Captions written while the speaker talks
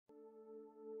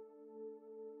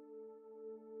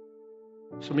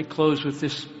So let me close with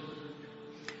this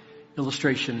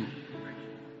illustration.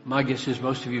 My guess is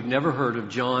most of you have never heard of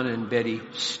John and Betty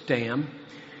Stam.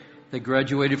 They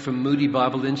graduated from Moody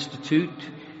Bible Institute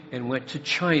and went to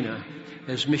China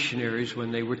as missionaries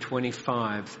when they were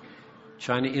 25.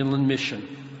 China Inland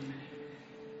Mission.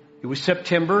 It was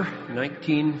September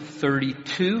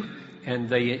 1932, and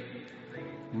they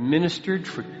ministered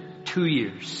for 2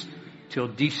 years till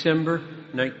December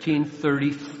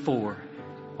 1934.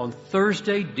 On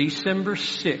Thursday, December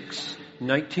 6,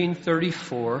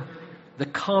 1934, the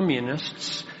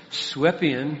communists swept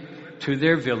in to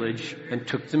their village and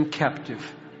took them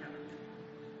captive.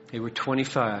 They were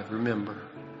 25, remember.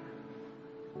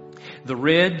 The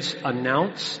Reds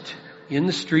announced in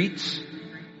the streets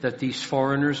that these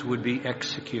foreigners would be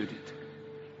executed.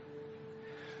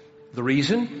 The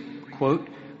reason, quote,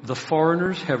 the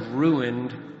foreigners have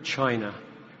ruined China.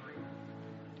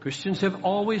 Christians have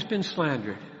always been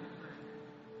slandered.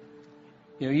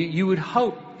 You know, you would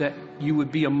hope that you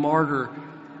would be a martyr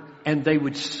and they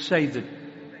would say the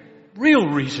real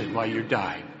reason why you're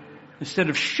dying instead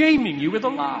of shaming you with a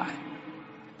lie.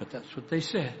 But that's what they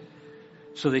said.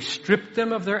 So they stripped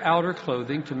them of their outer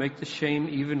clothing to make the shame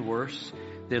even worse.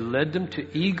 They led them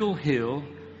to Eagle Hill.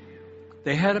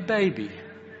 They had a baby.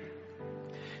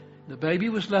 The baby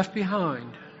was left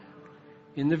behind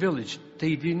in the village.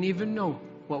 They didn't even know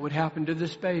what would happen to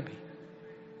this baby.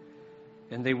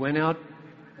 And they went out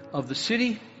of the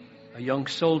city. A young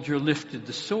soldier lifted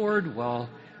the sword while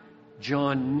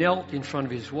John knelt in front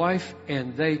of his wife,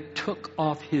 and they took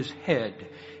off his head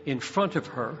in front of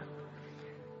her.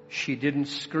 She didn't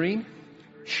scream.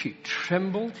 She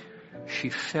trembled. She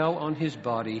fell on his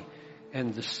body,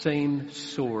 and the same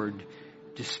sword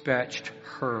dispatched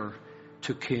her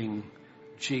to King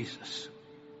Jesus.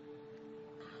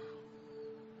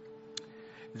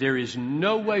 There is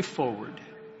no way forward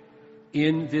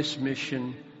in this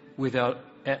mission without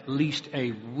at least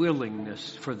a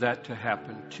willingness for that to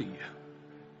happen to you.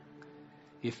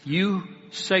 If you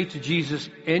say to Jesus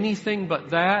anything but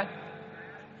that,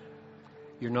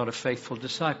 you're not a faithful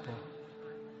disciple.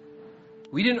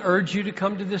 We didn't urge you to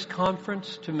come to this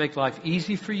conference to make life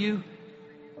easy for you.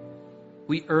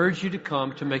 We urge you to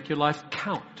come to make your life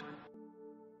count.